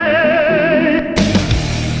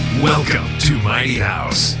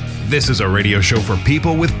House. This is a radio show for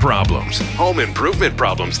people with problems, home improvement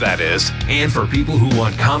problems, that is, and for people who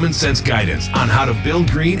want common sense guidance on how to build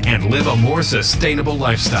green and live a more sustainable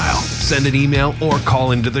lifestyle. Send an email or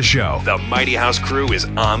call into the show. The Mighty House crew is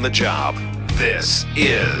on the job. This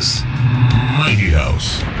is Mighty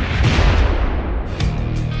House.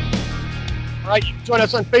 All right, you can join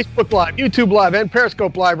us on Facebook Live, YouTube Live, and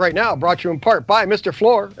Periscope Live right now. Brought to you in part by Mr.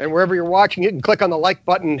 Floor. And wherever you're watching, you can click on the like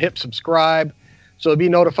button and hit subscribe, so you'll be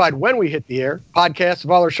notified when we hit the air. Podcasts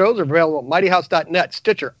of all our shows are available at mightyhouse.net,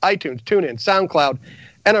 Stitcher, iTunes, TuneIn, SoundCloud,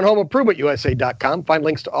 and on HomeImprovementUSA.com. Find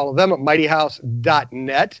links to all of them at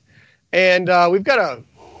mightyhouse.net. And we've got a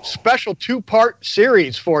special two-part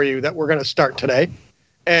series for you that we're going to start today.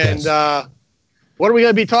 And what are we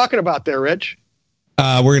going to be talking about there, Rich?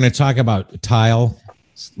 We're going to talk about tile,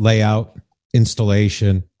 layout,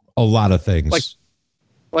 installation, a lot of things.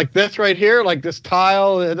 Like this right here, like this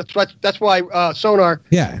tile. That's why Sonar.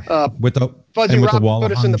 Yeah. With the fuzzy and with rock the wall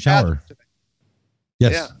put us in the shower.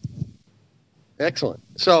 Yes. Yeah. Excellent.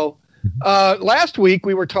 So last week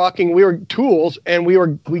we were tools, and we were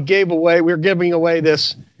giving away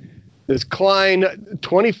this Klein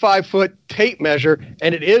 25-foot tape measure,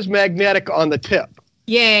 and it is magnetic on the tip.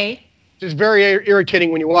 Yay. It's very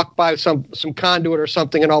irritating when you walk by some conduit or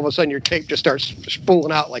something, and all of a sudden your tape just starts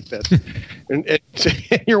spooling out like this, and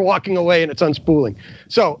you're walking away and it's unspooling.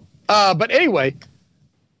 So, but anyway,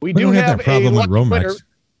 we do have that problem with Romex.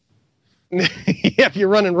 Yeah, if you're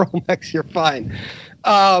running Romex, you're fine.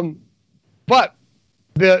 But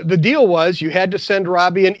the deal was you had to send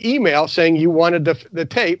Robbie an email saying you wanted the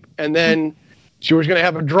tape, and then she was going to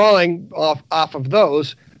have a drawing off of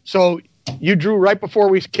those. So you drew right before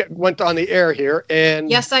we went on the air here, and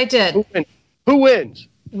yes, I did. Who wins?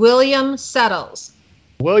 William Settles.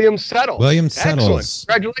 William Settles. Excellent.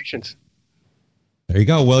 Congratulations. There you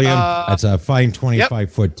go, William. That's a fine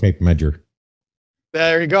 25-foot tape measure.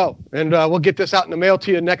 There you go. And we'll get this out in the mail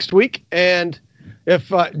to you next week. And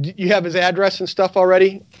if you have his address and stuff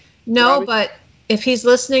already? No, Robbie? But if he's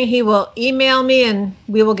listening, he will email me and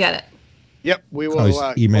we will get it. Yep, we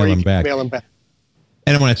will email him back.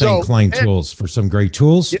 And I want to thank Klein Tools for some great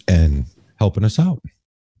tools and helping us out.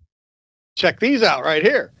 Check these out right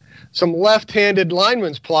here. Some left-handed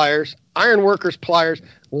lineman's pliers, ironworkers pliers,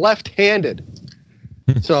 left-handed.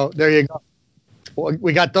 So there you go. Well,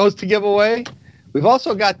 we got those to give away. We've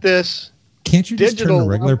also got this. Can't you just turn a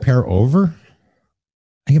regular pair over?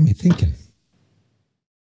 I get me thinking.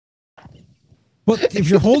 Well, if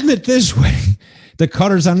you're holding it this way, the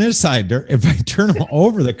cutter's on this side. If I turn them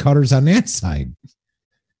over, the cutter's on that side.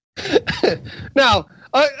 Now,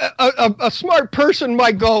 a smart person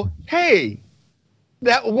might go, "Hey,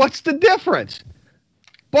 what's the difference?"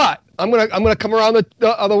 But I'm gonna come around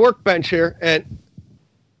the workbench here, and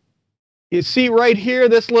you see right here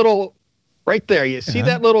this little right there. You see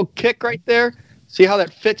that little kick right there? See how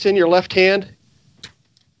that fits in your left hand?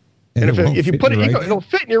 And if you put it, it'll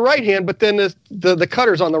fit in your right hand, but then the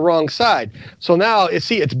cutter's on the wrong side. So now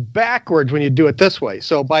it's backwards when you do it this way.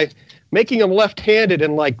 So by making them left-handed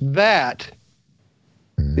and like that,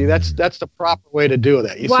 see, that's the proper way to do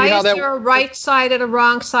that. Why is there a right side and a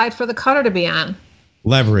wrong side for the cutter to be on?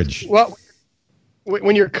 Leverage. Well,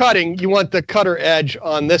 when you're cutting, you want the cutter edge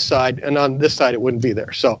on this side, and on this side it wouldn't be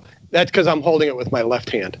there. So that's because I'm holding it with my left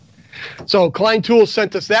hand. So Klein Tools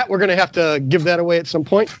sent us that. We're going to have to give that away at some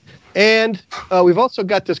point. And we've also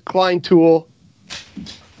got this Klein Tool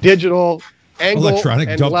digital angle electronic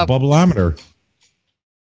and bubbleometer.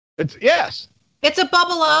 Yes. It's a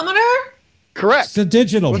bubbleometer? Correct. It's a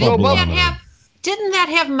digital bubbleometer. Didn't that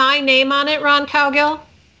have my name on it, Ron Cowgill?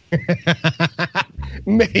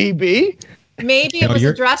 Maybe. Maybe it was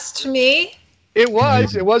addressed to me. It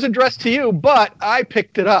was. It was addressed to you, but I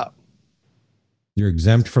picked it up. You're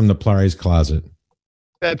exempt from the prize closet.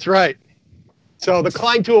 That's right. So the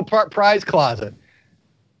Klein Tool prize closet.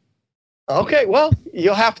 Okay, well,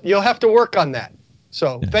 you'll have to work on that.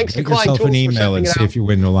 So thanks to Klein Tools an email and see if you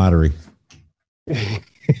win the lottery.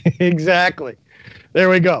 Exactly. There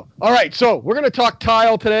we go. All right, so we're going to talk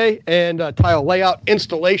tile today and tile layout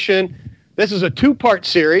installation. This is a two-part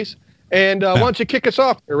series. And why don't you kick us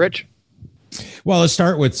off here, Rich? Well, let's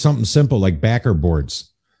start with something simple like backer boards.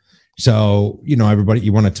 So, everybody,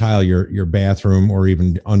 you want to tile your bathroom or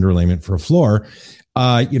even underlayment for a floor.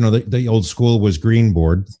 The old school was green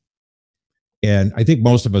board. And I think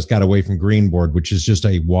most of us got away from green board, which is just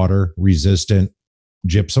a water resistant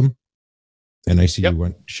gypsum. And I see you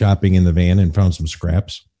went shopping in the van and found some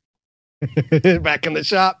scraps. Back in the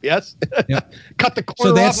shop, yes. Yep. Cut the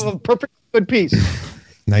corner off of a perfect good piece.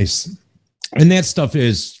 Nice. And that stuff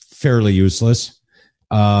is fairly useless.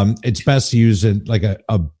 It's best to use it like a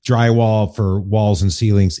drywall for walls and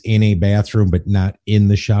ceilings in a bathroom, but not in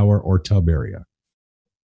the shower or tub area.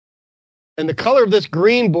 And the color of this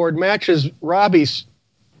green board matches Robbie's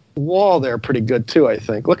wall there pretty good too, I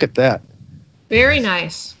think. Look at that. Very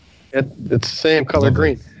nice. It's the same color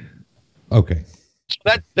Lovely. green. Okay.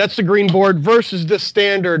 That's the green board versus the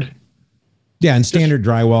standard. Yeah, and standard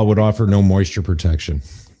drywall would offer no moisture protection.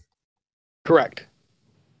 Correct.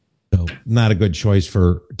 So not a good choice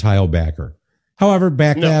for tile backer. However,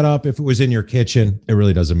 back that up. If it was in your kitchen, it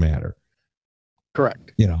really doesn't matter.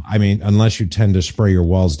 Correct. You know, I mean, unless you tend to spray your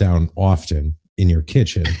walls down often in your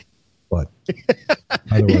kitchen, but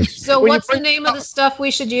otherwise. So what's the name of the stuff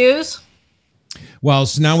we should use? Well,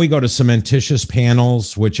 so now we go to cementitious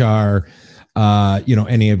panels, which are,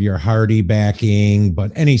 any of your hardy backing,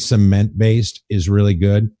 but any cement based is really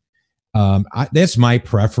good. That's my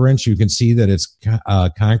preference. You can see that it's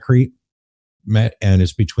concrete met and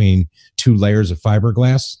it's between 2 layers of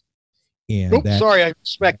fiberglass. And sorry, I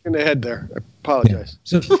smacked in the head there. I apologize.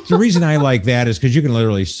 Yeah. So the reason I like that is because you can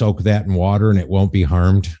literally soak that in water and it won't be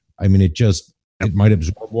harmed. I mean, it might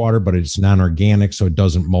absorb water, but it's non-organic, so it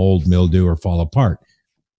doesn't mold, mildew, or fall apart.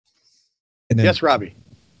 And then, yes, Robbie.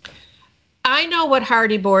 I know what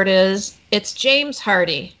Hardy board is. It's James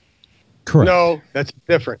Hardy. Correct. No, that's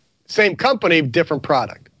different. Same company, different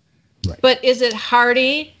product. Right. But is it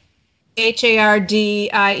Hardy?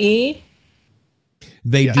 HARDIE?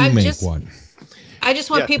 They do make one. I just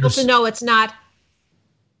want people to know it's not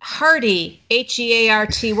Hardy, HEARTY.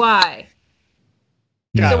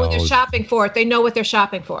 So when they're shopping for it, they know what they're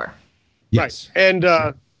shopping for. Yes. Right.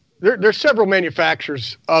 And there's several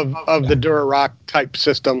manufacturers of the Durarock type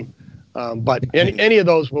system, but any of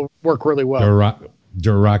those will work really well.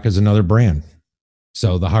 Durarock is another brand.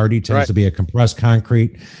 So the Hardy tends to be a compressed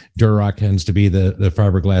concrete. Durarock tends to be the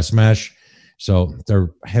fiberglass mesh. So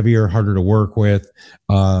they're heavier, harder to work with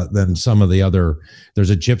than some of the other. There's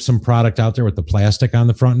a gypsum product out there with the plastic on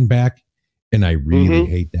the front and back. And I really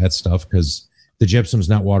hate that stuff because the gypsum's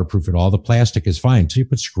not waterproof at all. The plastic is fine. So you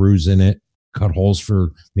put screws in it, cut holes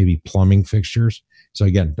for maybe plumbing fixtures. So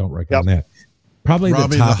again, don't recommend that. Probably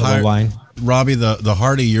Robbie, the top of the line. Robbie, the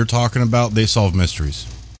Hardy you're talking about, they solve mysteries.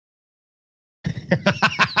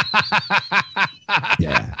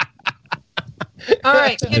 Yeah. All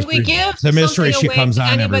right. Can we give the mystery she comes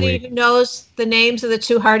on anybody who knows the names of the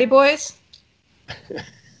 2 Hardy boys?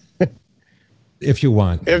 If you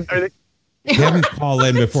want. They haven't called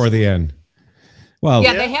in before the end. Well,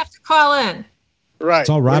 yeah, they have to call in. Right. It's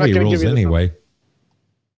all Robbie rules anyway.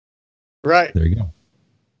 Right. There you go.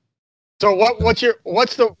 So what's the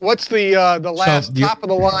last top of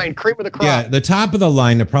the line, cream of the crop? Yeah, the top of the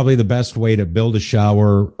line, probably the best way to build a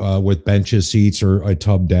shower with benches, seats, or a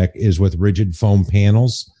tub deck is with rigid foam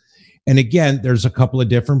panels. And again, there's a couple of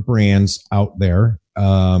different brands out there.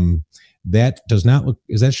 That does not look.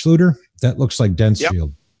 Is that Schluter? That looks like Densfield.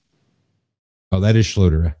 Yep. Oh, that is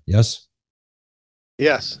Schluter. Yes.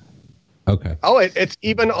 Yes. Okay. Oh, it's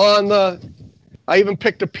even on the. I even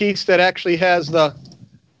picked a piece that actually has the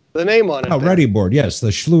name on it. Oh, Ready Board. Yes, the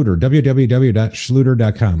Schluter,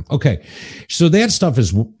 www.schluter.com. Okay. So that stuff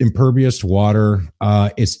is impervious to water.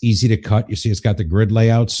 It's easy to cut. You see, it's got the grid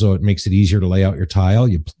layout, so it makes it easier to lay out your tile.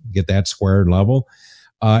 You get that square and level.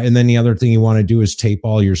 And then the other thing you want to do is tape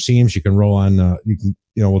all your seams. You can roll on,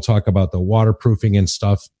 we'll talk about the waterproofing and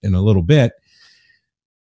stuff in a little bit.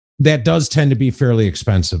 That does tend to be fairly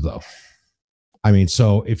expensive, though. I mean,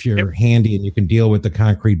 so if you're handy and you can deal with the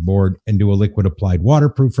concrete board and do a liquid applied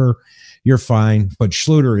waterproofer, you're fine. But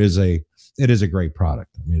Schluter is a great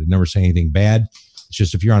product. I mean, I'd never say anything bad. It's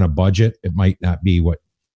just if you're on a budget, it might not be what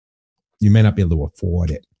you may not be able to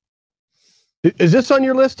afford it. Is this on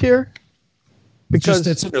your list here? Because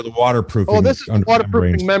it's under the waterproofing. Oh, this is the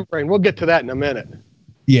waterproofing membrane. We'll get to that in a minute.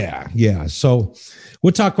 Yeah. So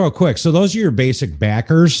we'll talk real quick. So those are your basic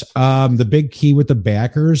backers. The big key with the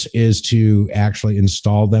backers is to actually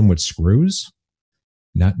install them with screws,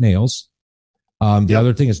 not nails. The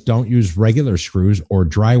other thing is don't use regular screws or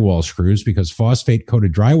drywall screws because phosphate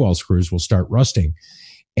coated drywall screws will start rusting.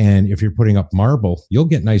 And if you're putting up marble, you'll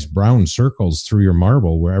get nice brown circles through your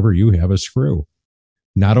marble wherever you have a screw.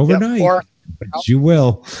 Not overnight, but you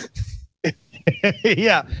will.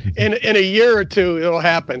 Yeah, in a year or two, it'll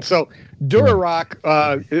happen. So Durarock,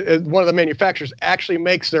 one of the manufacturers, actually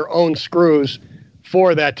makes their own screws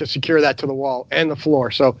for that to secure that to the wall and the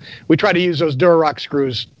floor. So we try to use those Durarock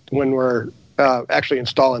screws when we're actually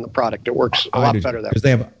installing the product. It works a lot better that way. Because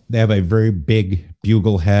they have a very big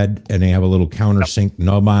bugle head and they have a little countersink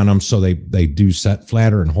nub on them, so they do set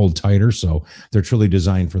flatter and hold tighter. So they're truly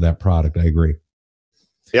designed for that product. I agree.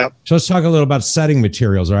 Yep. So let's talk a little about setting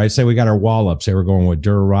materials. All right. Say we got our wall up. Say we're going with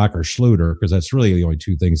Durarock or Schluter, because that's really the only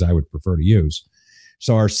two things I would prefer to use.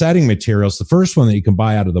 So our setting materials, the first one that you can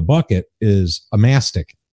buy out of the bucket is a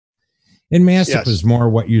mastic. And mastic was more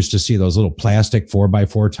what you used to see, those little plastic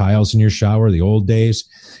 4x4 tiles in your shower, the old days.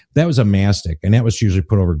 That was a mastic, and that was usually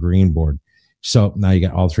put over green board. So now you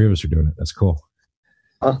got all three of us are doing it. That's cool.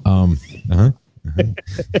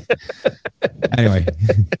 Anyway,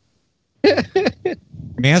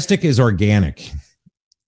 mastic is organic,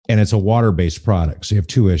 and it's a water-based product. So you have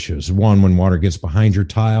two issues. One, when water gets behind your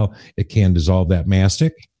tile, it can dissolve that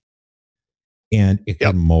mastic, and it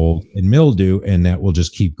can mold and mildew, and that will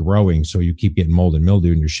just keep growing. So you keep getting mold and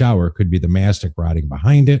mildew in your shower. It could be the mastic rotting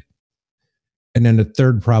behind it. And then the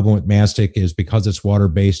third problem with mastic is because it's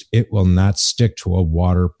water-based, it will not stick to a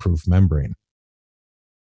waterproof membrane.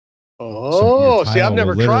 Oh, see, I've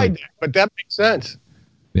never tried that, but that makes sense.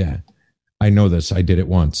 Yeah, I know this. I did it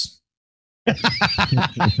once.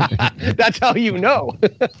 That's how you know.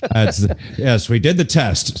 Yes, we did the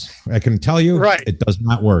test. I can tell you, it does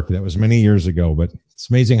not work. That was many years ago, but it's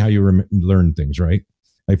amazing how you learn things, right?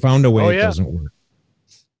 I found a way it doesn't work.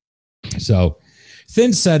 So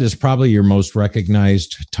thin set is probably your most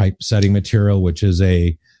recognized type setting material, which is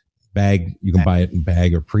a bag. You can buy it in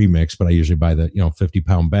bag or pre-mix, but I usually buy the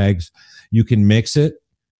 50-pound bags. You can mix it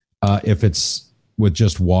if it's with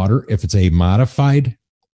just water. If it's a modified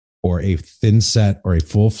or a thin set or a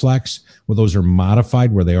full flex, well, those are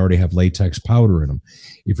modified where they already have latex powder in them.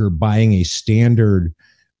 If you're buying a standard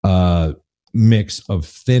mix of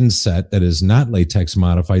thin set that is not latex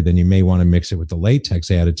modified, then you may want to mix it with the latex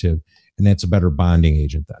additive, and that's a better bonding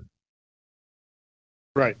agent then.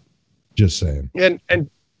 Right. Just saying. And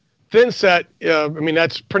thin set,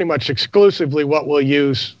 that's pretty much exclusively what we'll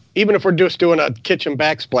use. Even if we're just doing a kitchen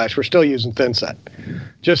backsplash, we're still using thin set,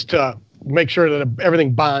 just to make sure that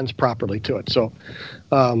everything bonds properly to it. So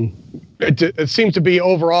it seems to be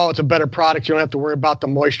overall, it's a better product. You don't have to worry about the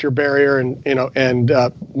moisture barrier and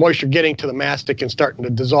moisture getting to the mastic and starting to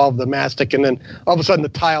dissolve the mastic. And then all of a sudden the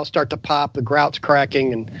tiles start to pop, the grout's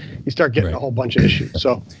cracking, and you start getting a whole bunch of issues.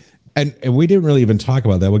 So. And we didn't really even talk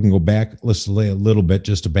about that. We can go back, let's lay a little bit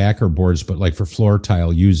just to backer boards, but like for floor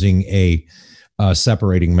tile, using a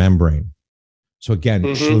separating membrane. So again,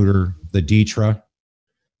 Schluter, the Ditra,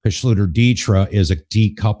 because Schluter Ditra is a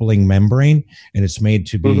decoupling membrane, and it's made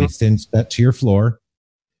to be thin set to your floor,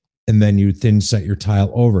 and then you thin set your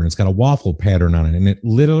tile over, and it's got a waffle pattern on it, and it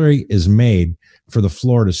literally is made for the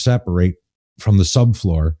floor to separate from the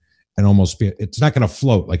subfloor. And almost it's not going to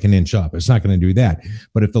float like an inch up. It's not going to do that.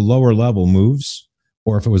 But if the lower level moves,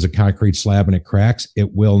 or if it was a concrete slab and it cracks,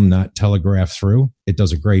 it will not telegraph through. It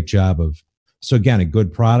does a great job of. So again, a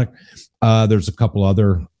good product. There's a couple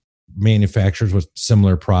other manufacturers with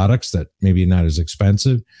similar products that maybe not as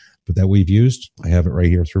expensive, but that we've used. I have it right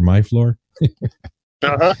here through my floor.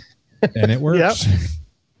 And it works.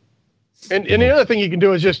 Yep. And the other thing you can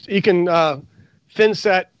do is you can thin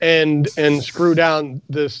set and screw down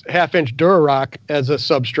this 1/2-inch Durarock as a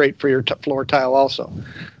substrate for your floor tile also.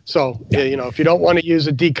 So, if you don't want to use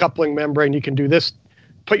a decoupling membrane, you can do this.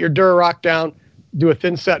 Put your Durarock down, do a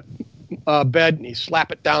thin set bed, and you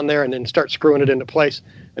slap it down there and then start screwing it into place.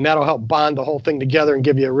 And that'll help bond the whole thing together and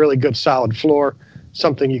give you a really good solid floor,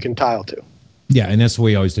 something you can tile to. Yeah, and that's the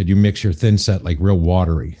way I always did. You mix your thin set like real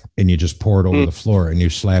watery, and you just pour it over the floor, and you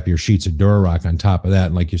slap your sheets of Durarock on top of that.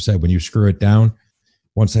 And like you said, when you screw it down,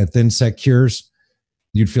 once that thin set cures,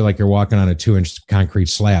 you'd feel like you're walking on a 2-inch concrete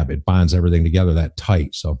slab. It bonds everything together that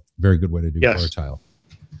tight. So very good way to do floor tile.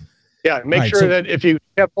 Yeah, make sure that if you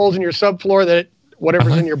have holes in your subfloor, that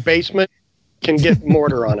whatever's in your basement can get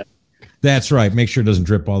mortar on it. That's right. Make sure it doesn't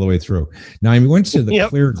drip all the way through. Now, I went to the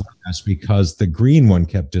clear glass because the green one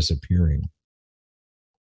kept disappearing.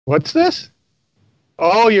 What's this?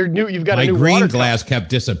 Oh, you've got a new green water glass cup. kept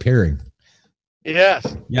disappearing.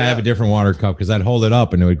 Yes. Yeah, I have a different water cup because I'd hold it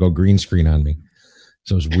up and it would go green screen on me.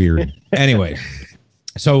 So it's weird. Anyway,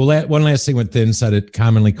 so one last thing with thin set, it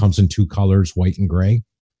commonly comes in 2 colors, white and gray.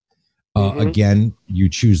 Again, you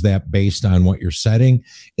choose that based on what you're setting.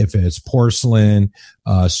 If it's porcelain,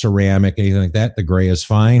 ceramic, anything like that, the gray is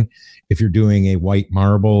fine. If you're doing a white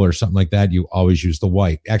marble or something like that, you always use the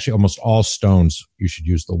white. Actually, almost all stones, you should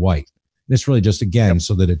use the white. And it's really just, again,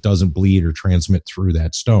 so that it doesn't bleed or transmit through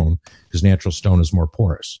that stone, because natural stone is more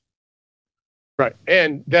porous. Right.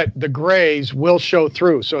 And that the grays will show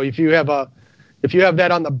through. So if you have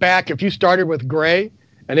that on the back, if you started with gray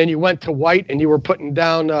and then you went to white and you were putting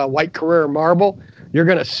down white Carrara marble, you're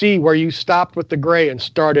going to see where you stopped with the gray and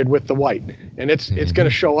started with the white. And it's going to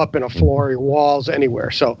show up in a floor, your walls,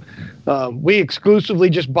 anywhere. So we exclusively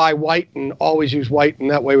just buy white and always use white, and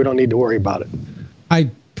that way we don't need to worry about it. I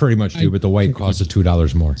pretty much do, but the white costs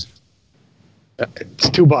 $2 more. It's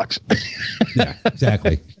 $2. Yeah,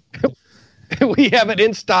 exactly. We have it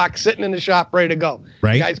in stock, sitting in the shop, ready to go.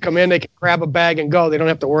 Right. Guys come in, they can grab a bag and go. They don't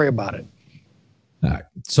have to worry about it.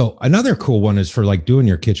 So another cool one is for like doing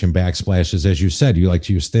your kitchen backsplashes. As you said, you like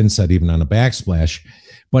to use thin set even on a backsplash,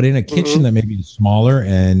 but in a kitchen that may be smaller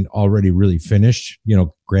and already really finished,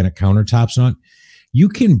 granite countertops on, you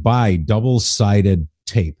can buy double-sided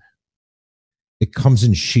tape. It comes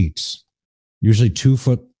in sheets, usually 2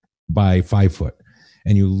 foot by 5 foot,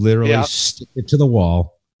 and you literally stick it to the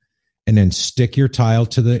wall and then stick your tile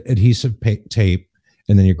to the adhesive tape,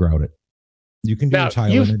 and then you grout it. You can do a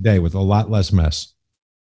tile in a day with a lot less mess.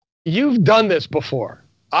 You've done this before.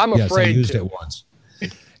 I'm afraid I used it once.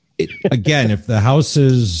 Again, if the house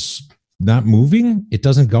is not moving, it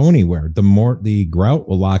doesn't go anywhere. The grout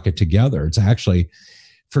will lock it together. It's actually,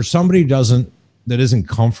 for somebody that isn't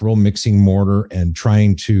comfortable mixing mortar and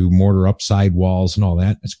trying to mortar up side walls and all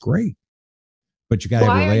that, it's great. But you got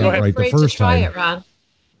to lay it right the first time.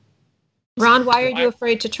 Ron, why are you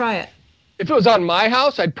afraid to try it? If it was on my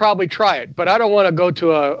house, I'd probably try it, but I don't want to go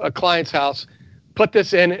to a client's house, put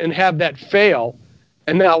this in and have that fail.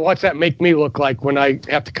 And now what's that make me look like when I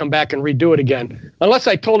have to come back and redo it again? Unless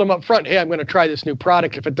I told them up front, hey, I'm going to try this new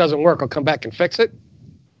product. If it doesn't work, I'll come back and fix it.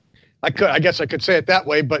 I guess I could say it that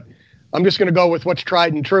way, but I'm just going to go with what's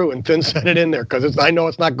tried and true and thin set it in there because I know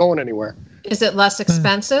it's not going anywhere. Is it less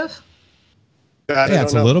expensive?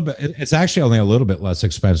 It's a little bit. It's actually only a little bit less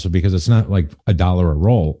expensive because it's not like $1 a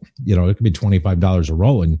roll. It could be $25 a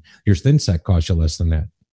roll, and your thin set costs you less than that.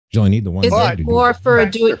 You only need the one. Is it more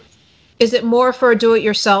for a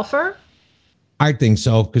do-it-yourselfer? I think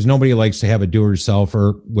so, because nobody likes to have a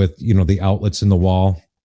do-it-yourselfer with the outlets in the wall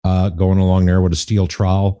going along there with a steel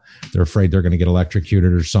trowel. They're afraid they're going to get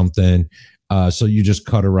electrocuted or something. So you just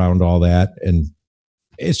cut around all that, and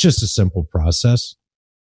it's just a simple process.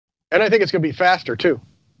 And I think it's going to be faster too.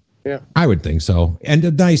 Yeah, I would think so. And the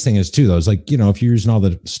nice thing is too, though, is like, if you're using all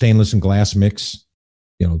the stainless and glass mix,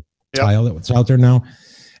 tile that's out there now,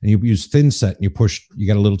 and you use thin set and you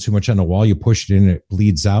got a little too much on the wall, you push it in and it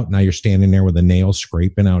bleeds out. Now you're standing there with a nail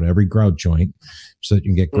scraping out every grout joint so that you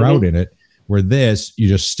can get grout in it. Where this, you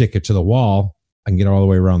just stick it to the wall and get all the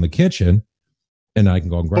way around the kitchen, and I can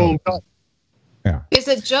go and grout it. Yeah. Is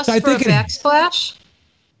it just for a backsplash?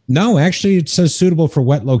 No, actually, it says suitable for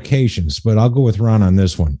wet locations, but I'll go with Ron on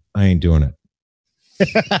this one. I ain't doing it.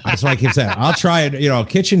 That's like I said. I'll try it.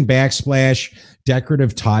 Kitchen backsplash,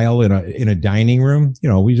 decorative tile in a dining room.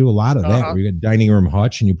 We do a lot of that. We got dining room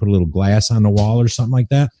hutch, and you put a little glass on the wall or something like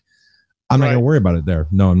that. I'm not going to worry about it there.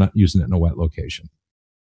 No, I'm not using it in a wet location.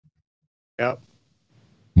 Yep.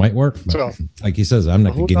 Might work. So, like he says, I'm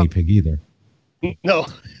not a guinea pig either. No,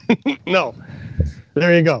 no.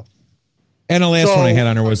 There you go. And the last one I had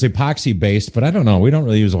on there was epoxy based, but I don't know. We don't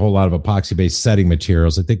really use a whole lot of epoxy based setting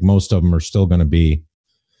materials. I think most of them are still going to be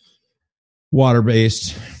water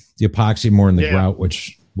based. The epoxy more in the grout,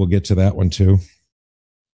 which we'll get to that one too.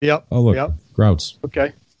 Yep. Oh, look, grouts.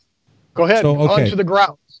 Okay. Go ahead. On to the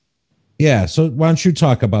grouts. Yeah. So why don't you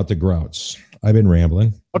talk about the grouts? I've been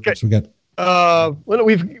rambling. Okay. So we got.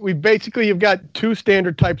 We've basically, you've got two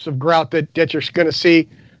standard types of grout that you're going to see: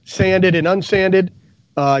 sanded and unsanded.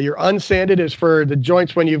 Your unsanded is for the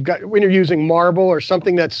joints when you're using marble or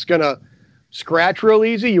something that's going to scratch real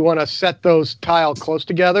easy. You want to set those tile close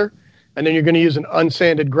together, and then you're going to use an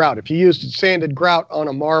unsanded grout. If you use sanded grout on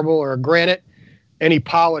a marble or a granite, any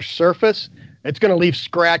polished surface, it's going to leave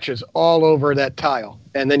scratches all over that tile,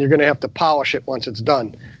 and then you're going to have to polish it once it's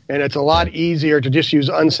done. And it's a lot easier to just use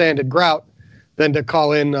unsanded grout than to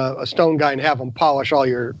call in a stone guy and have them polish all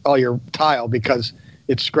your tile because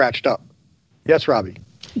it's scratched up. Yes, Robbie.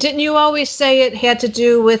 Didn't you always say it had to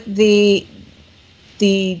do with the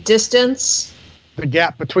distance? The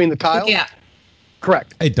gap between the tiles? Yeah.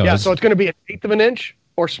 Correct. It does. Yeah, so it's going to be 1/8 of an inch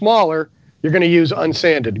or smaller. You're going to use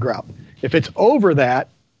unsanded grout. If it's over that,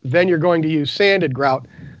 then you're going to use sanded grout.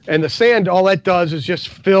 And the sand, all that does is just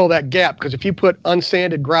fill that gap. Because if you put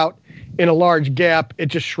unsanded grout in a large gap, it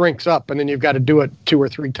just shrinks up. And then you've got to do it 2 or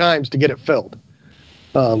 3 times to get it filled.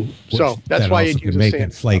 So that's why you use make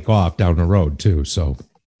it flake off down the road too. So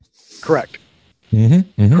correct.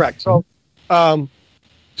 Correct. So,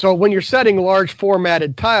 so when you're setting large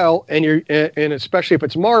formatted tile and especially if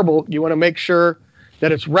it's marble, you want to make sure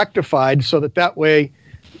that it's rectified so that way,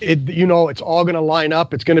 it's all going to line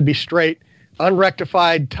up. It's going to be straight.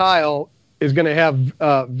 Unrectified tile is going to have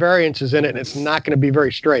variances in it, and it's not going to be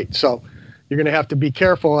very straight. So you're going to have to be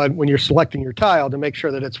careful when you're selecting your tile to make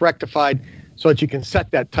sure that it's rectified so that you can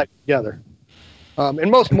set that type together.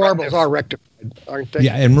 And most marbles are rectified, aren't they?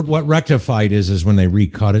 Yeah, and what rectified is when they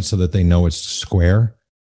recut it so that they know it's square.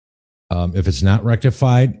 If it's not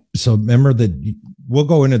rectified. So remember that we'll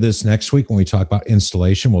go into this next week when we talk about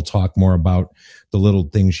installation. We'll talk more about the little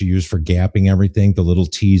things you use for gapping everything, the little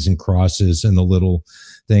T's and crosses and the little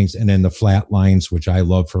things, and then the flat lines, which I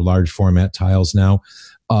love for large format tiles now.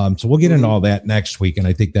 So we'll get into all that next week, and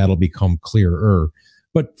I think that'll become clearer.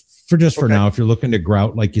 But for now, if you're looking to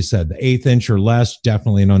grout, like you said, the 1/8 inch or less,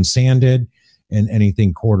 definitely an unsanded, and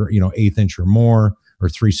anything quarter, 1/8 inch or more, or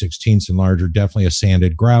 3/16 and larger, definitely a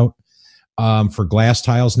sanded grout. For glass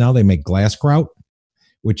tiles now, they make glass grout,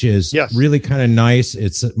 which is really kind of nice.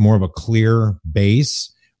 It's more of a clear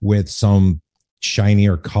base with some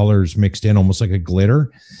shinier colors mixed in, almost like a glitter.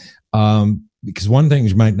 Because one thing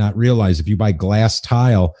you might not realize, if you buy glass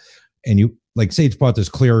tile and you, like, say it's bought this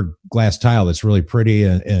clear glass tile that's really pretty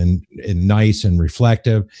and nice and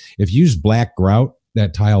reflective, if you use black grout,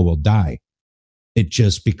 that tile will die. It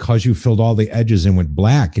just, because you filled all the edges in with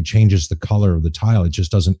black, it changes the color of the tile. It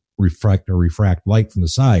just doesn't refract light from the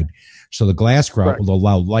side. So the glass grout will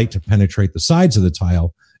allow light to penetrate the sides of the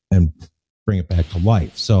tile and bring it back to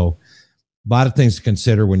life. So a lot of things to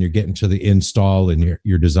consider when you're getting to the install and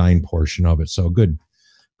your design portion of it. So a good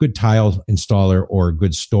tile installer or a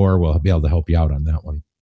good store will be able to help you out on that one.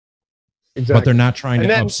 Exactly. But they're not trying to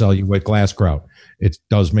upsell you with glass grout. It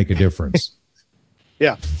does make a difference.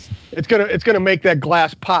 Yeah, it's gonna make that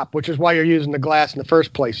glass pop, which is why you're using the glass in the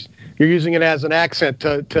first place. You're using it as an accent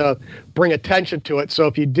to bring attention to it. So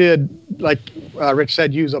if you did, like Rich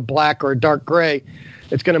said, use a black or a dark gray,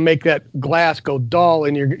 it's going to make that glass go dull,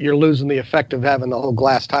 and you're losing the effect of having the whole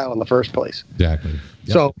glass tile in the first place. Exactly.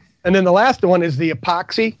 Yep. So, and then the last one is the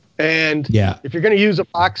epoxy. And if you're going to use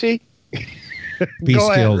epoxy, be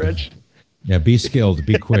go skilled. ahead, Rich. Yeah, be skilled,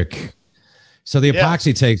 be quick. So the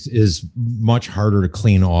epoxy is much harder to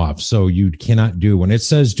clean off. So you cannot do, when it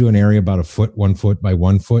says do an area about 1 foot by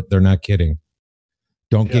 1 foot, they're not kidding.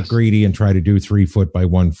 Don't get greedy and try to do 3 foot by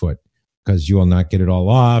 1 foot, because you will not get it all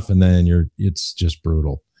off, and then it's just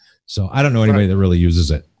brutal. So I don't know anybody that really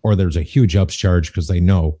uses it, or there's a huge upcharge because they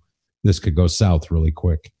know this could go south really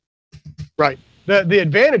quick. Right. The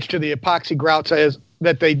advantage to the epoxy grouts is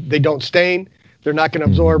that they don't stain. They're not going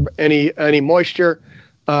to absorb any moisture.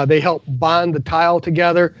 They help bond the tile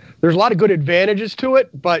together. There's a lot of good advantages to it,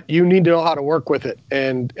 but you need to know how to work with it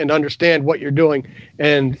and understand what you're doing.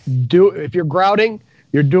 And if you're grouting,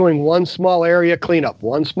 you're doing one small area cleanup,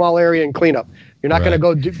 one small area and cleanup. You're not going to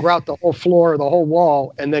go grout the whole floor or the whole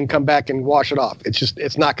wall and then come back and wash it off.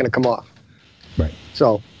 It's not going to come off. Right.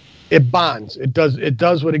 So it bonds. It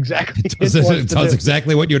does what exactly it does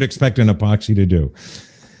exactly what you'd expect an epoxy to do.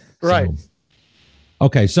 Right. So,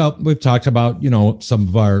 okay, so we've talked about, some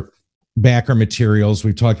of our backer materials.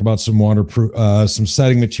 We've talked about some waterproof, some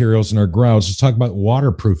setting materials in our grouts. Let's talk about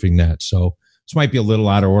waterproofing that. So this might be a little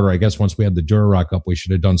out of order. I guess once we had the Durarock up, we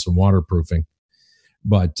should have done some waterproofing.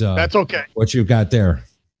 But that's okay. What you've got there.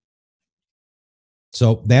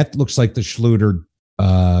 So that looks like the Schluter.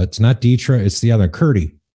 It's not Dietra. It's the other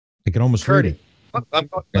Kerdi. I can almost read it.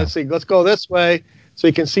 Let's see. Let's go this way so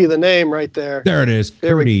you can see the name right there. There it is.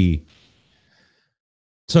 Kerdi.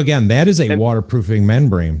 So again, that is a waterproofing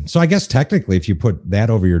membrane. So I guess technically if you put that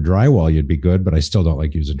over your drywall, you'd be good, but I still don't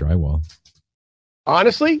like using drywall.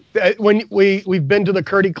 Honestly, when we've been to the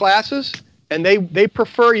Kerdi classes, and they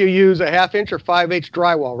prefer you use a 1/2 inch or 5/8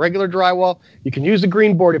 drywall, regular drywall. You can use the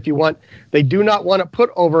green board if you want. They do not want to put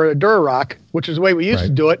over a Durarock, which is the way we used to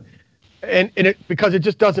do it. And because it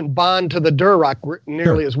just doesn't bond to the Durarock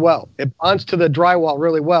nearly as well. It bonds to the drywall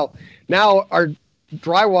really well. Now our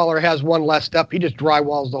drywaller has one less step. He just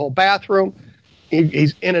drywalls the whole bathroom.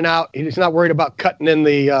 He's in and out. He's not worried about cutting in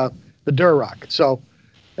the Durarock. So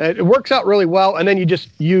it works out really well. And then you just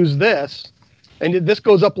use this, and this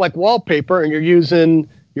goes up like wallpaper, and you're using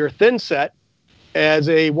your thin set as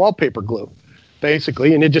a wallpaper glue,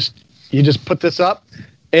 basically. And you just put this up,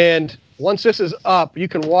 and once this is up, you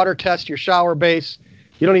can water test your shower base.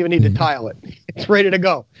 You don't even need to tile it. It's ready to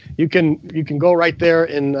go. You can go right there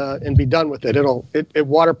and be done with it. It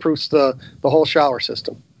waterproofs the whole shower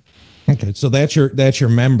system. Okay, so that's your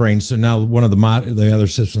membrane. So now one of the other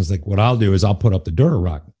systems, like what I'll do is I'll put up the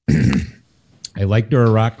Durarock. I like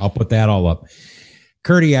Durarock. I'll put that all up.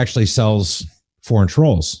 Kerdi actually sells 4-inch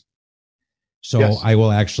rolls. So I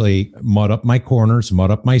will actually mud up my corners,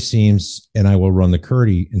 mud up my seams, and I will run the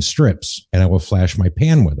Kerdi in strips, and I will flash my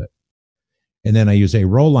pan with it. And then I use a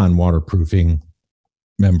roll-on waterproofing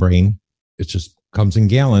membrane It just comes in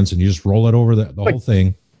gallons, and you just roll it over the whole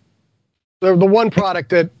thing. The one product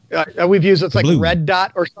that we've used, it's like blue. Red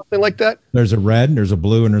Dot or something like that. There's a red, there's a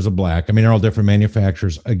blue, and there's a black. I mean, they're all different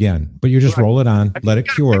manufacturers again, but you just roll it on, let it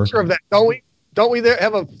cure. A picture of that, don't we? Don't we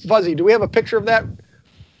have a Fuzzy? Do we have a picture of that?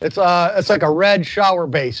 It's like a red shower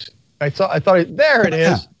base. I thought there it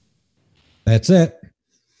is. That's it.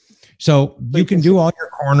 So you can do all your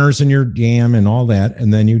corners and your dam and all that,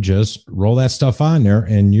 and then you just roll that stuff on there,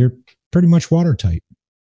 and you're pretty much watertight.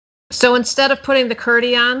 So instead of putting the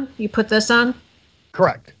Kerdi on, you put this on?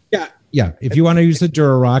 Correct. Yeah. If you want to use the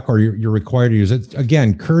Durarock, or you're required to use it,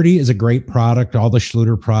 again, Kerdi is a great product. All the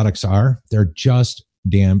Schluter products are. They're just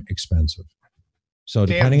damn expensive. So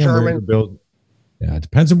depending on where you're building, it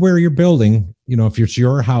depends on where you're building. You know, if it's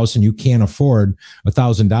your house and you can't afford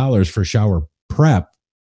 $1,000 for shower prep,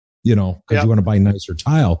 you know, because you want to buy nicer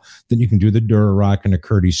tile, then you can do the Durarock and the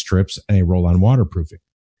Kerdi strips and a roll-on waterproofing.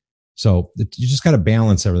 So you just got to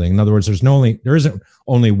balance everything. In other words, there isn't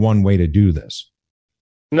only one way to do this.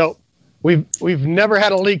 No, we've never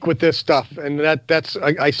had a leak with this stuff, and that's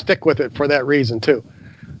I stick with it for that reason too.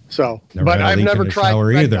 So, but I've never tried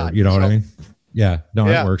either. Dot, you know what I mean? Yeah, no,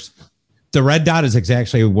 it works. The Red Dot is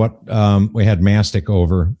exactly what we had mastic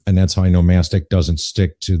over, and that's how I know mastic doesn't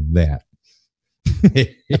stick to that.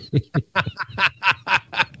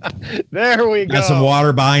 There we go. Got some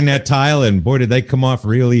water behind that tile, and boy, did they come off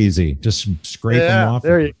real easy. Just scrape them off.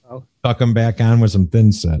 There you go. Tuck them back on with some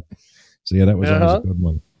thin set. So yeah, that was always a good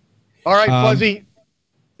one. All right, Fuzzy,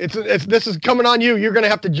 this is coming on you. You're going to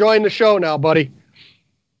have to join the show now, buddy.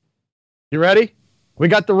 You ready? We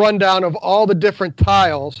got the rundown of all the different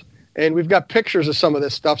tiles, and we've got pictures of some of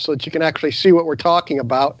this stuff so that you can actually see what we're talking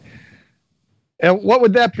about. And what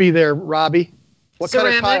would that be there, Robbie? What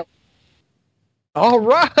ceramic. Kind of tile? All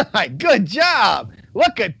right, good job.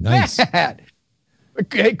 Look at that.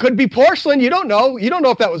 It could be porcelain. You don't know. You don't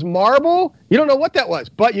know if that was marble. You don't know what that was,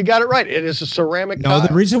 but you got it right. It is a ceramic tile.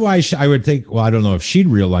 The reason why I would think, well, I don't know if she'd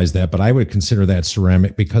realize that, but I would consider that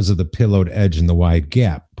ceramic because of the pillowed edge and the wide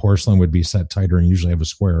gap. Porcelain would be set tighter and usually have a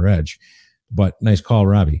square edge. But nice call,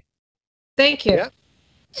 Robbie. Thank you. Yeah.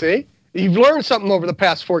 See? You've learned something over the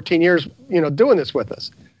past 14 years, doing this with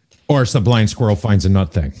us. Or it's the blind squirrel finds a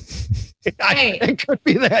nut thing. Hey. It could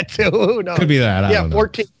be that too. Who knows? Could be that. I don't know.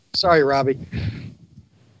 14. Sorry, Robbie.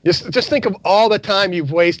 Just think of all the time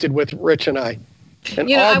you've wasted with Rich and I.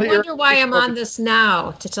 And I wonder why I'm on this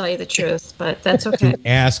now, to tell you the truth, but that's okay.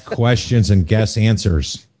 Ask questions and guess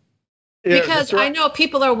answers. Because I know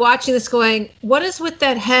people are watching this going, what is with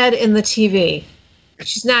that head in the TV?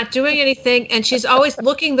 She's not doing anything, and she's always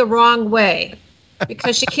looking the wrong way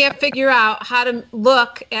because she can't figure out how to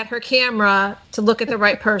look at her camera to look at the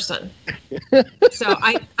right person. So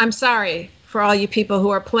I'm sorry for all you people who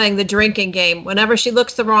are playing the drinking game. Whenever she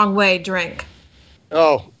looks the wrong way, drink.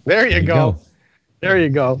 Oh, there you go. There you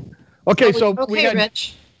go. Okay,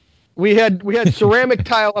 Rich. We had ceramic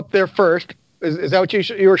tile up there first. Is that what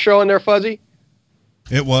you were showing there, Fuzzy?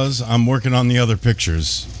 It was. I'm working on the other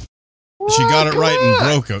pictures. She got it right and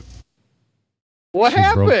broke it. What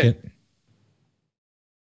happened?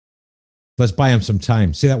 Let's buy him some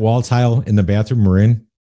time. See that wall tile in the bathroom we're in?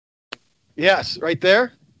 Yes, right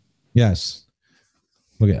there. Yes.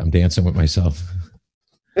 Look at, I'm dancing with myself.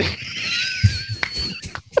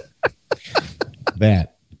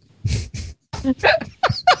 That. I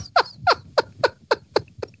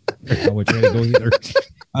don't know which way to go either.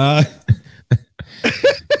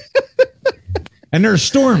 And there are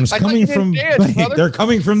storms coming from. They're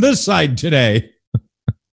coming from this side today.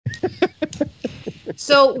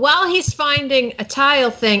 So while he's finding a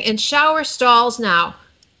tile thing in shower stalls now,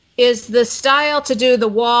 is the style to do the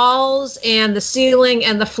walls and the ceiling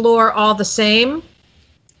and the floor all the same?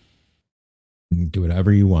 Do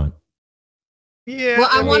whatever you want. Yeah. Well,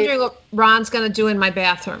 I'm wondering what Ron's going to do in my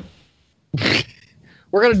bathroom.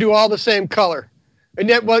 We're going to do all the same color, and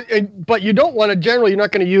yet, but you don't want to. Generally, you're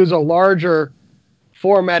not going to use a larger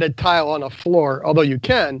formatted tile on a floor, although you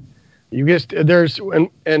can. You just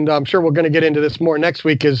and I'm sure we're going to get into this more next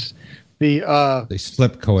week. Is the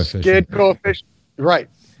slip coefficient? Skid coefficient, right?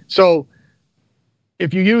 So,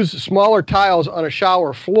 if you use smaller tiles on a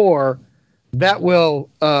shower floor, that will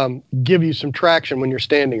give you some traction when you're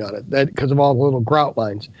standing on it. That because of all the little grout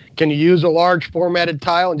lines. Can you use a large formatted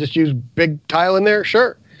tile and just use big tile in there?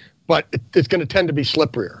 Sure, but it's going to tend to be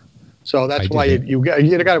slipperier. So that's why you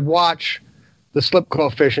got to watch the slip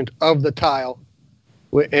coefficient of the tile,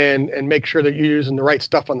 and make sure that you're using the right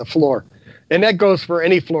stuff on the floor. And that goes for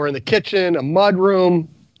any floor in the kitchen, a mud room,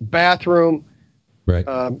 bathroom, right?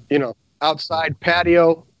 Outside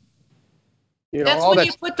patio. That's when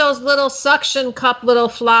you put those little suction cup, little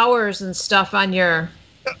flowers and stuff on your.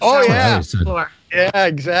 Oh yeah, floor. Yeah,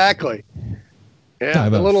 exactly. Yeah,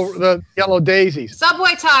 the yellow daisies.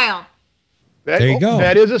 Subway tile. There you go.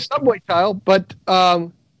 That is a subway tile, but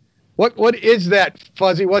what is that,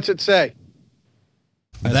 Fuzzy? What's it say?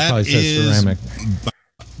 That is ceramic.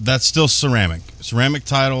 That's still ceramic. Ceramic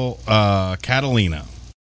tile, Catalina.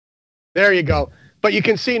 There you go. But you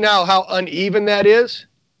can see now how uneven that is.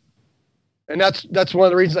 And that's one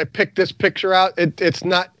of the reasons I picked this picture out. It's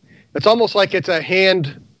almost like it's a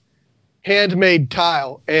handmade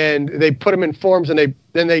tile, and they put them in forms, and they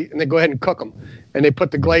go ahead and cook them, and they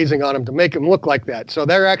put the glazing on them to make them look like that. So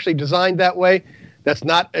they're actually designed that way. That's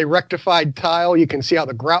not a rectified tile. You can see how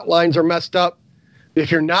the grout lines are messed up.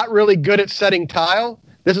 If you're not really good at setting tile,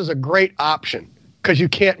 this is a great option because you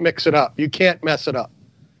can't mix it up. You can't mess it up.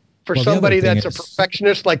 For somebody that's a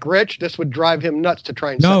perfectionist like Rich, this would drive him nuts to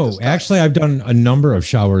try and set this tile. Actually, I've done a number of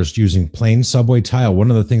showers using plain subway tile.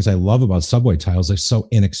 One of the things I love about subway tiles, they're so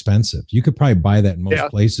inexpensive. You could probably buy that in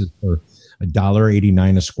most places for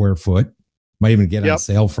 $1.89 a square foot. Might even get on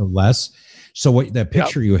sale for less. So what that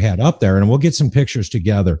picture you had up there, and we'll get some pictures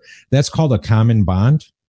together, that's called a common bond,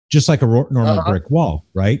 just like a normal brick wall,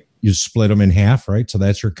 right? You split them in half, right? So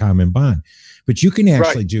that's your common bond. But you can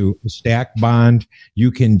actually do a stack bond.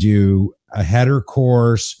 You can do a header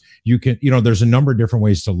course. You can, there's a number of different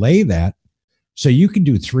ways to lay that. So you can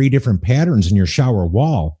do 3 different patterns in your shower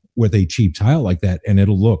wall with a cheap tile like that, and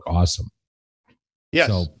it'll look awesome. Yes.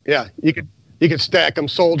 So, yeah. You could stack them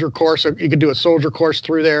soldier course, or you could do a soldier course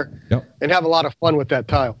through there and have a lot of fun with that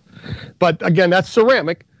tile. But again, that's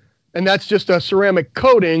ceramic, and that's just a ceramic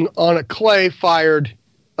coating on a clay fired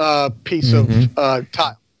piece of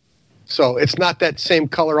tile. So it's not that same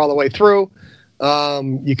color all the way through.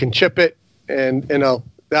 You can chip it, and and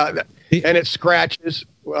it scratches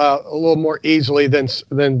a little more easily than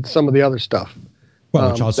some of the other stuff.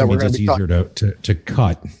 Well, which also means it's easier to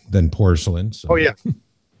cut than porcelain. So. Oh yeah,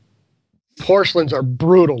 porcelains are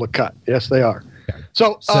brutal to cut. Yes, they are. Okay.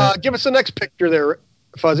 So give us the next picture there,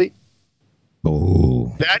 Fuzzy.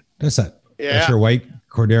 Oh, that's that. Yeah. That's your white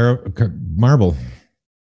Cordero marble.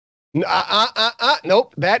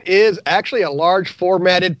 Nope. That is actually a large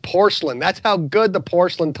formatted porcelain. That's how good the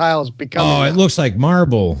porcelain tile is becoming. Oh, it looks like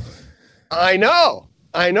marble. I know.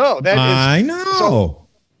 I know.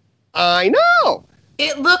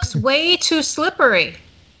 It looks way too slippery.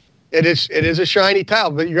 It is a shiny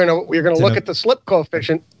tile, but you're gonna look at the slip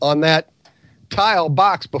coefficient on that tile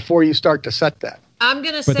box before you start to set that. I'm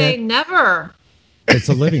gonna say never. It's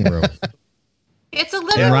a living room. It's a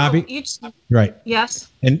living room. Robbie, right? Yes.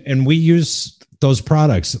 And we use those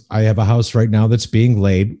products. I have a house right now that's being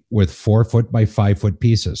laid with 4 foot by 5 foot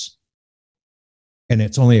pieces, and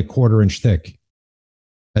it's only a 1/4 inch thick.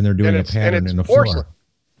 And they're doing a pattern in the floor.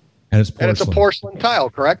 And it's porcelain. And it's a porcelain tile,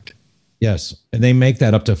 correct? Yes, and they make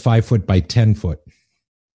that up to 5 foot by 10 foot.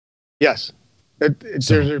 Yes,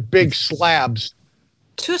 there's big slabs.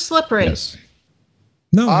 Too slippery. Yes.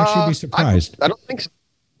 No, actually, be surprised. I don't think so.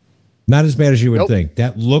 Not as bad as you would think.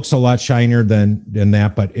 That looks a lot shinier than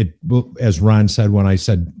that, but it, as Ron said when I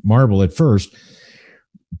said marble at first,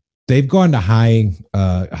 they've gone to high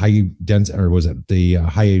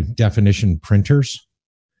definition printers.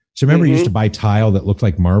 So remember, you used to buy tile that looked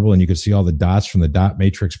like marble, and you could see all the dots from the dot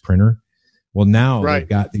matrix printer. Well, now they've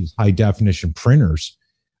got these high definition printers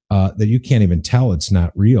that you can't even tell it's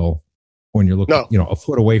not real when you're looking, a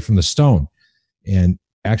foot away from the stone. And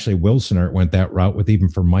actually, Wilson Art went that route with even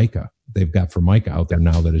Formica. They've got Formica out there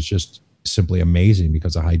now that is just simply amazing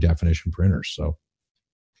because of high definition printers. So,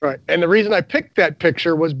 right. And the reason I picked that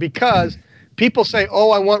picture was because people say,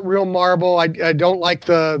 "Oh, I want real marble. I don't like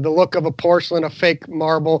the look of a porcelain, a fake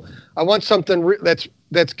marble. I want something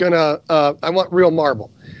that's gonna. I want real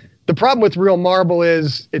marble." The problem with real marble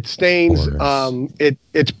is it stains.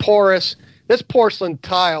 It's porous. This porcelain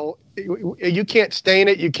tile, you can't stain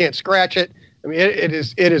it. You can't scratch it. I mean, it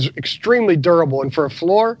is extremely durable, and for a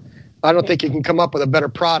floor, I don't think you can come up with a better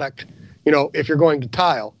product. If you're going to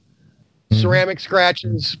tile, ceramic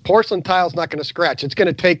scratches, porcelain tile is not going to scratch. It's going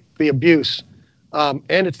to take the abuse,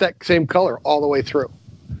 and it's that same color all the way through.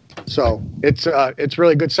 So it's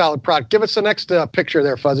really good, solid product. Give us the next picture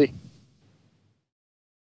there, Fuzzy.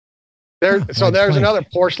 There's another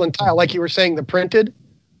porcelain tile, like you were saying, the printed.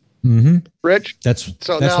 Mm-hmm. Rich, that's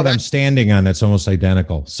what I'm standing on. That's almost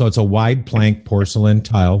identical. So it's a wide plank porcelain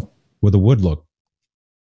tile with a wood look.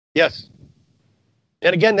 Yes,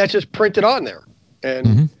 and again, that's just printed on there,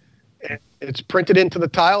 and it's printed into the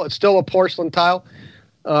tile. It's still a porcelain tile.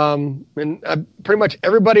 And pretty much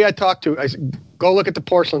everybody I talk to, I say, go look at the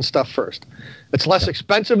porcelain stuff first. It's less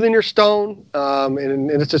expensive than your stone,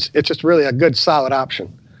 and it's just really a good solid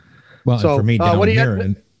option. Well, so, for me down here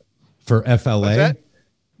and for FLA,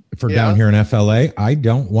 down here in FLA, I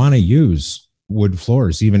don't want to use wood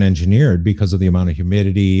floors, even engineered, because of the amount of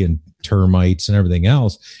humidity and termites and everything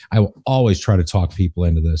else. I will always try to talk people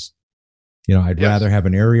into this. You know, I'd rather have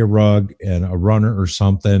an area rug and a runner or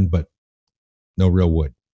something, but no real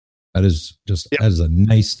wood. That is that is a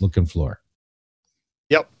nice looking floor.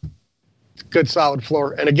 Yep. It's a good solid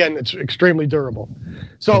floor. And again, it's extremely durable.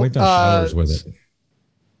 So we've done showers with it.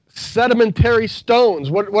 Sedimentary stones.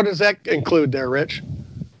 What does that include there, Rich?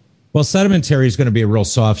 Well, sedimentary is going to be a real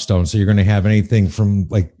soft stone. So you're going to have anything from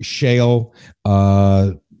like shale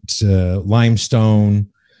to limestone.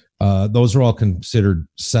 Those are all considered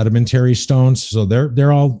sedimentary stones. So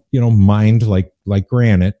they're all, mined like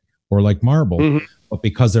granite or like marble. Mm-hmm. But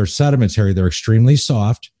because they're sedimentary, they're extremely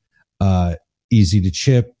soft, easy to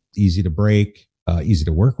chip, easy to break, easy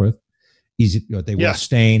to work with. They will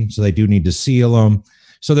stain, so they do need to seal them.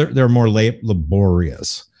 So they're more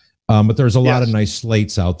laborious. But there's a lot of nice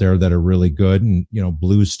slates out there that are really good. And,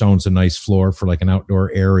 blue stone's a nice floor for like an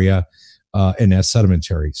outdoor area, and that's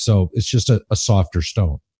sedimentary. So it's just a softer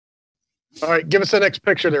stone. All right. Give us the next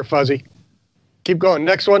picture there, Fuzzy. Keep going.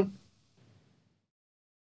 Next one.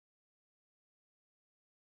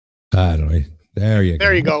 There you go.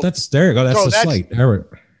 There you go. That's the slate.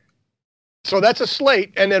 So that's a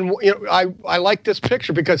slate. And then, I like this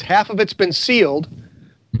picture because half of it's been sealed.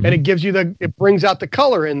 Mm-hmm. And it gives you it brings out the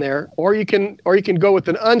color in there, or you can go with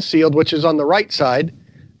an unsealed, which is on the right side.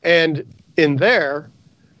 And in there,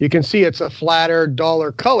 you can see it's a flatter,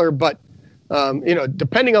 duller color, but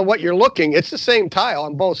depending on what you're looking, it's the same tile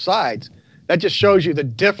on both sides. That just shows you the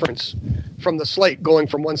difference from the slate going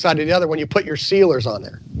from one side to the other when you put your sealers on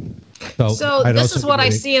there. So this is what I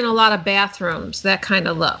see in a lot of bathrooms, that kind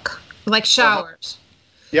of look, like showers.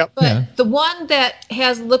 Yep. But the one that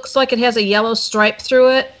looks like it has a yellow stripe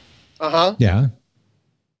through it. Yeah.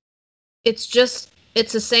 It's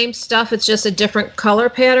the same stuff. It's just a different color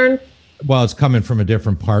pattern. Well, it's coming from a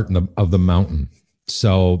different part of the mountain.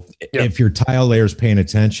 So if your tile layer's paying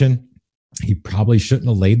attention, he probably shouldn't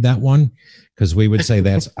have laid that one, because we would say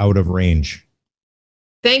that's out of range.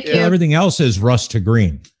 Thank you. Everything else is rust to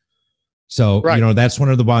green. So, that's one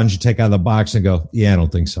of the ones you take out of the box and go, I don't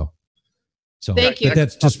think so. So thank you. But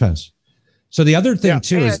that just depends. So the other thing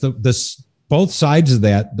too is the both sides of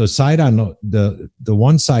that, the side on the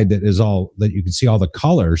one side that is all that you can see all the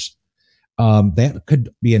colors, that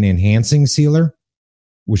could be an enhancing sealer,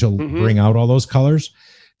 which will bring out all those colors.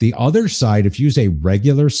 The other side, if you use a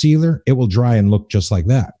regular sealer, it will dry and look just like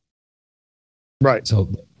that. Right.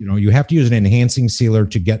 So, you have to use an enhancing sealer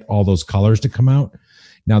to get all those colors to come out.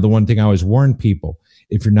 Now, the one thing I always warn people,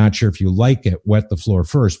 if you're not sure if you like it, wet the floor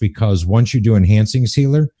first, because once you do enhancing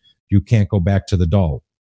sealer, you can't go back to the dull.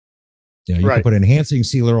 You can put enhancing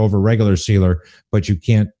sealer over regular sealer, but you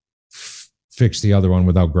can't fix the other one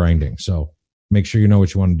without grinding. So make sure you know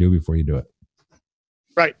what you want to do before you do it.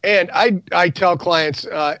 Right. And I tell clients,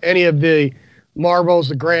 any of the marbles,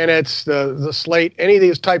 the granites, the slate, any of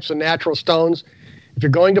these types of natural stones, if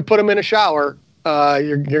you're going to put them in a shower,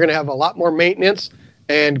 you're going to have a lot more maintenance,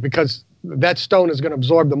 and because that stone is going to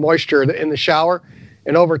absorb the moisture in the shower.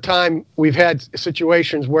 And over time, we've had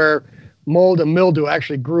situations where mold and mildew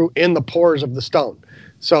actually grew in the pores of the stone.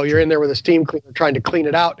 So you're in there with a steam cleaner trying to clean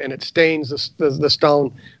it out, and it stains the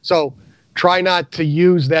stone. So try not to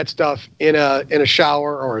use that stuff in a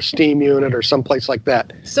shower or a steam unit or someplace like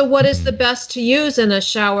that. So what is the best to use in a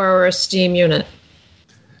shower or a steam unit?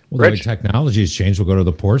 Well, the way technology has changed, we'll go to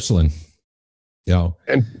the porcelain. And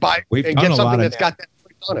get something that's got that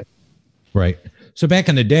on it. Right. So back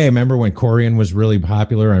in the day, remember when Corian was really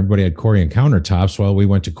popular? Everybody had Corian countertops. Well, we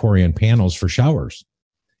went to Corian panels for showers.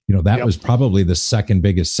 That was probably the second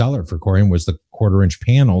biggest seller for Corian, was the 1/4-inch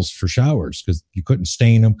panels for showers, because you couldn't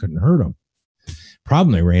stain them, couldn't hurt them.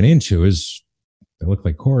 Problem they ran into is they looked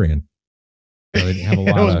like Corian. They didn't have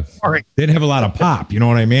a lot of pop. You know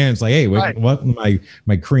what I mean? It's like, hey, what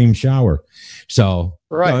my cream shower? So,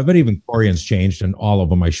 but even Corian's changed, and all of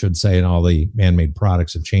them, I should say, and all the man-made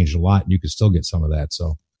products have changed a lot, and you can still get some of that.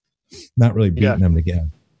 So, not really beating them together.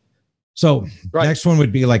 So, next one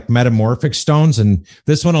would be like metamorphic stones, and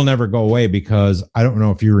this one will never go away, because I don't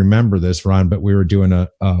know if you remember this, Ron, but we were doing a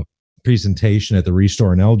presentation at the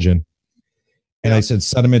Restore in Elgin. And I said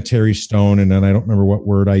sedimentary stone, and then I don't remember what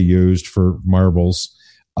word I used for marbles.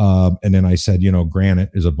 And then I said, granite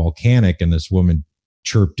is a volcanic, and this woman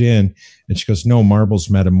chirped in, and she goes, no, marble's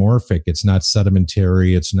metamorphic. It's not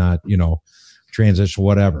sedimentary. It's not, transition,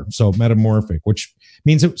 whatever. So metamorphic, which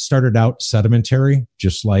means it started out sedimentary,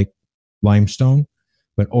 just like limestone,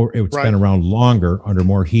 but it's been around longer under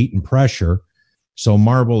more heat and pressure. So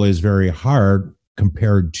marble is very hard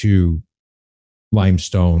compared to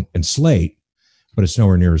limestone and slate, but it's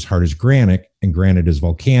nowhere near as hard as granite, and granite is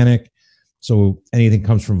volcanic. So anything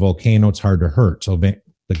comes from volcano, it's hard to hurt. So the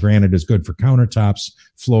granite is good for countertops,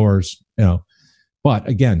 floors, but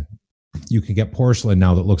again, you can get porcelain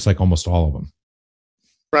now that looks like almost all of them.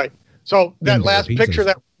 Right. So that last picture,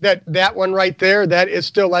 that one right there,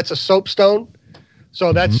 that's a soapstone.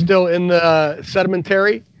 So that's still in the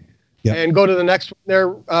sedimentary. Yep. And go to the next one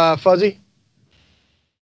there, Fuzzy.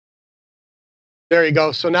 There you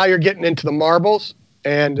go. So now you're getting into the marbles,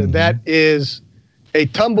 and that is a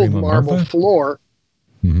tumbled marble floor.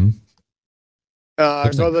 Mm-hmm. Go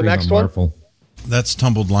to the next one. That's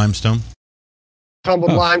tumbled limestone.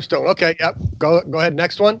 Tumbled limestone. Okay, yep. Go ahead.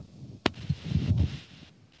 Next one.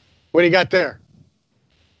 What do you got there?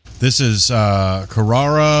 This is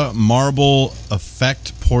Carrara marble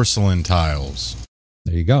effect porcelain tiles.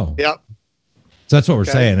 There you go. Yep. So that's what we're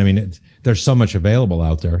saying. I mean, there's so much available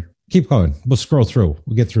out there. Keep going. We'll scroll through.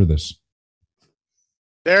 We'll get through this.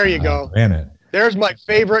 There you go. Granite. There's my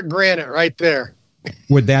favorite granite right there.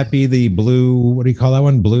 Would that be the blue? What do you call that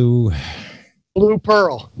one? Blue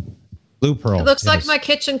pearl. Blue pearl. It looks like my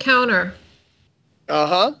kitchen counter.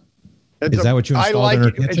 Uh-huh. Is that what you installed in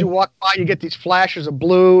our kitchen? As you walk by, you get these flashes of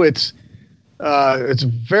blue. It's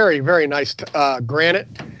very, very nice granite.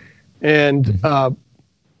 And go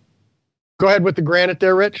ahead with the granite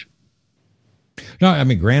there, Rich. No, I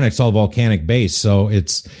mean, granite's all volcanic base. So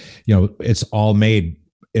it's all made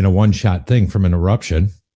in a one-shot thing from an eruption,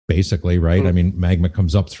 basically, right? Mm-hmm. I mean, magma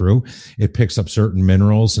comes up through, it picks up certain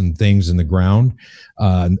minerals and things in the ground,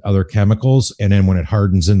 and other chemicals. And then when it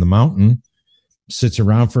hardens in the mountain, sits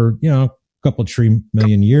around for, a couple 3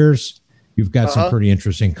 million years, you've got some pretty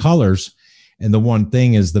interesting colors. And the one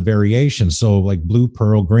thing is the variation. So like blue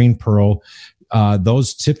pearl, green pearl,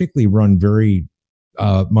 those typically run very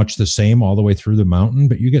much the same all the way through the mountain,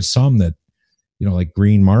 but you get some that, like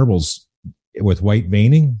green marbles with white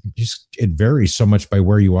veining, it varies so much by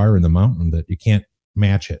where you are in the mountain that you can't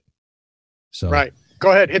match it. So right.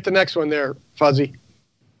 Go ahead. Hit the next one there, Fuzzy.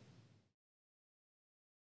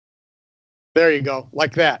 There you go.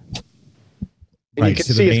 Like that. And you can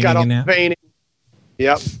see it's got all the veining.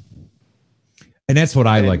 Yep. And that's what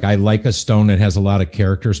I like. I like a stone that has a lot of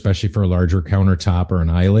character, especially for a larger countertop or an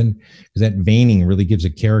island, because that veining really gives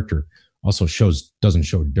it character. Also doesn't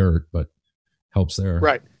show dirt, but helps there.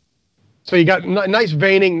 Right. So you got nice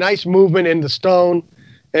veining, nice movement in the stone,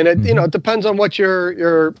 and it it depends on what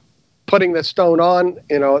you're putting the stone on,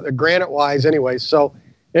 granite wise, anyway. So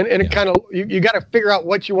and it kind of you got to figure out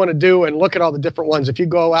what you want to do and look at all the different ones. If you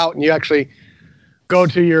go out and you actually go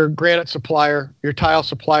to your granite supplier, your tile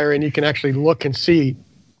supplier, and you can actually look and see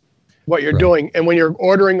what you're doing. And when you're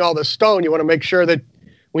ordering all the stone, you want to make sure that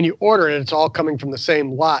when you order it, it's all coming from the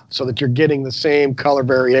same lot so that you're getting the same color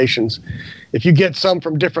variations. If you get some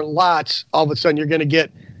from different lots, all of a sudden you're going to get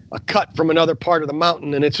a cut from another part of the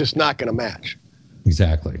mountain, and it's just not going to match.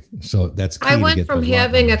 Exactly. So that's key. I went from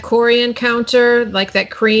having a Corian counter like that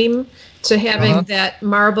cream to having that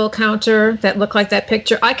marble counter that looked like that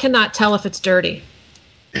picture. I cannot tell if it's dirty.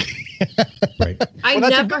 Right. I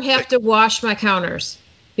never have to wash my counters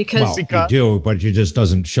because you do, but it just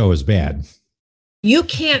doesn't show as bad. You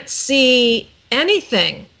can't see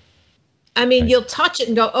anything. I mean, you'll touch it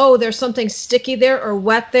and go, oh, there's something sticky there or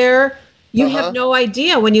wet there. You have no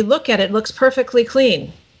idea. When you look at it, it looks perfectly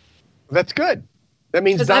clean. That's good. That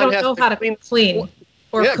means Don I don't know how to clean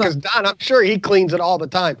or cook. Because Don, I'm sure he cleans it all the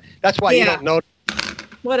time. That's why you don't know.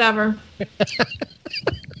 Whatever.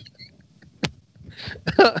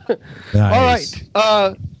 Nice. All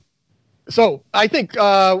right. So I think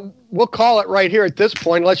we'll call it right here at this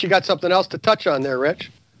point, unless you got something else to touch on there, Rich.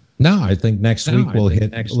 No, I think next week we'll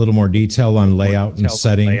hit a little more detail on layout and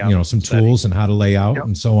setting, some tools and how to lay out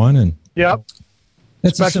and so on. And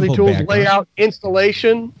that's especially tools, layout,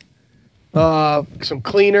 installation, some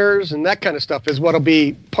cleaners and that kind of stuff is what'll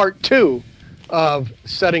be part 2 of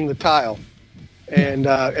setting the tile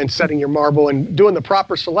and setting your marble and doing the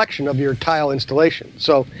proper selection of your tile installation.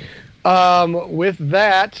 So with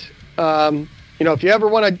that, if you ever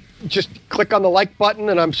want to just click on the like button,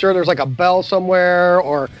 and I'm sure there's like a bell somewhere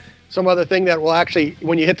or some other thing that will actually,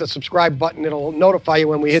 when you hit the subscribe button, it'll notify you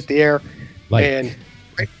when we hit the air. And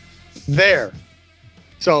right there.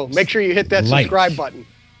 So make sure you hit that subscribe button,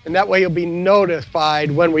 and that way you'll be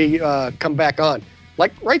notified when we come back on.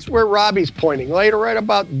 Like right where Robbie's pointing, right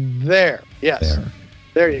about there. Yes.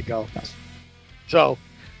 There you go. So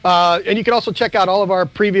And you can also check out all of our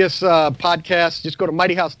previous podcasts. Just go to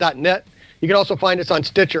mightyhouse.net. You can also find us on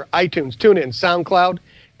Stitcher, iTunes, TuneIn, SoundCloud,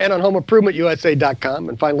 and on HomeImprovementUSA.com,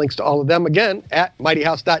 and find links to all of them again at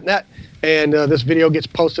mightyhouse.net. And this video gets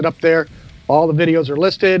posted up there. All the videos are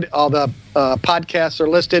listed. All the podcasts are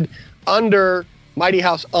listed under Mighty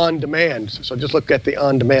House On Demand. So just look at the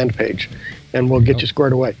On Demand page, and we'll get you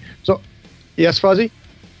squared away. So, yes, Fuzzy?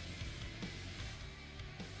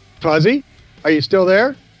 Fuzzy, are you still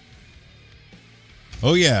there?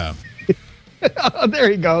 Oh, yeah. There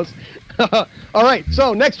he goes. All right,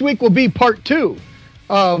 so next week will be part 2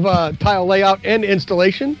 of tile layout and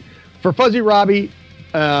installation. For Fuzzy, Robbie,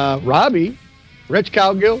 Rich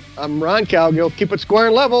Cowgill, I'm Ron Cowgill. Keep it square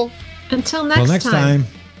and level. Until next time.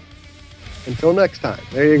 Until next time.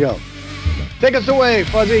 There you go. Take us away,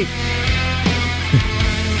 Fuzzy.